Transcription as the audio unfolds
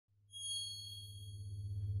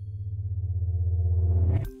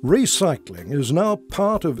Recycling is now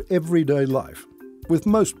part of everyday life, with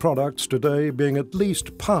most products today being at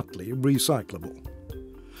least partly recyclable.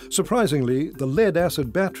 Surprisingly, the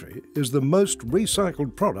lead-acid battery is the most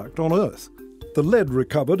recycled product on Earth. The lead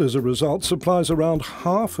recovered as a result supplies around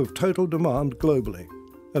half of total demand globally,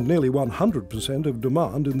 and nearly 100% of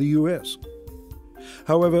demand in the US.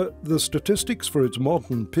 However, the statistics for its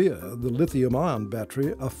modern peer, the lithium-ion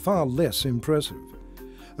battery, are far less impressive.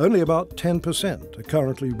 Only about 10% are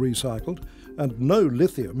currently recycled, and no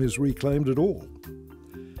lithium is reclaimed at all.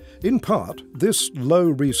 In part, this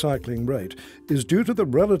low recycling rate is due to the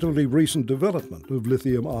relatively recent development of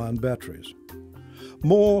lithium-ion batteries.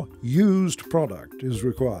 More used product is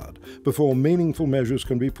required before meaningful measures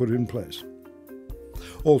can be put in place.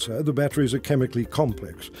 Also, the batteries are chemically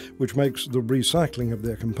complex, which makes the recycling of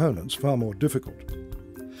their components far more difficult.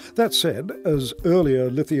 That said, as earlier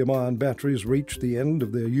lithium-ion batteries reach the end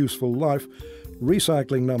of their useful life,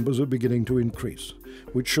 recycling numbers are beginning to increase,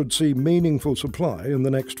 which should see meaningful supply in the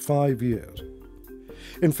next 5 years.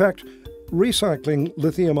 In fact, recycling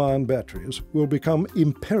lithium-ion batteries will become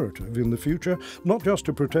imperative in the future, not just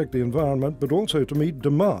to protect the environment, but also to meet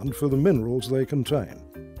demand for the minerals they contain.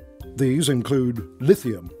 These include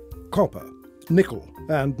lithium, copper, nickel,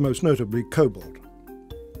 and most notably cobalt.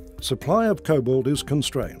 Supply of cobalt is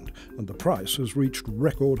constrained, and the price has reached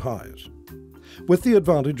record highs. With the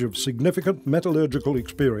advantage of significant metallurgical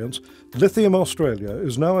experience, Lithium Australia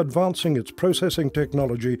is now advancing its processing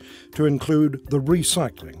technology to include the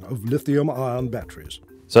recycling of lithium-ion batteries.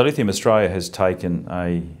 So Lithium Australia has taken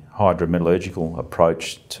a hydrometallurgical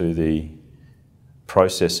approach to the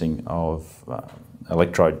processing of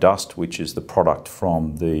electrode dust, which is the product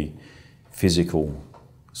from the physical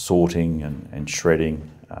sorting and shredding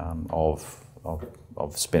of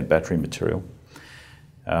spent battery material,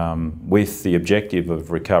 with the objective of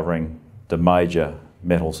recovering the major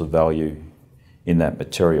metals of value in that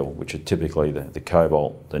material, which are typically the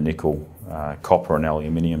cobalt, the nickel, copper and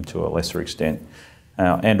aluminium to a lesser extent,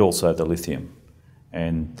 and also the lithium.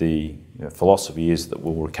 And the philosophy is that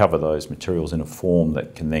we'll recover those materials in a form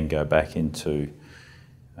that can then go back into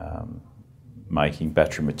making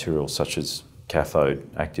battery materials such as cathode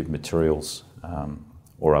active materials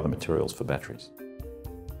or other materials for batteries.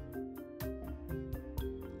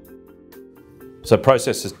 So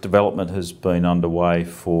process development has been underway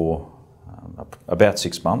for about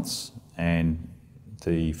 6 months, and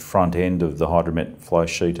the front end of the hydromet flow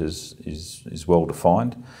sheet is well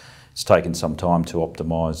defined. It's taken some time to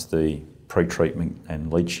optimise the pre-treatment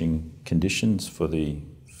and leaching conditions for the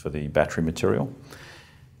battery material.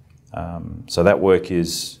 So that work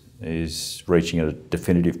is reaching a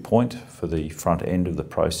definitive point for the front end of the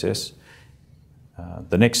process.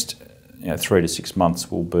 The next 3 to 6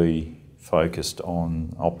 months will be focused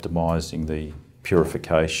on optimising the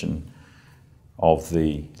purification of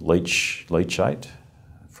the leachate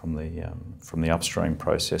from the upstream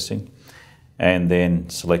processing, and then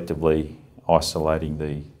selectively isolating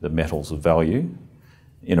the metals of value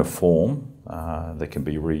in a form that can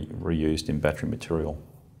be reused in battery material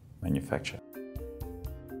manufacture.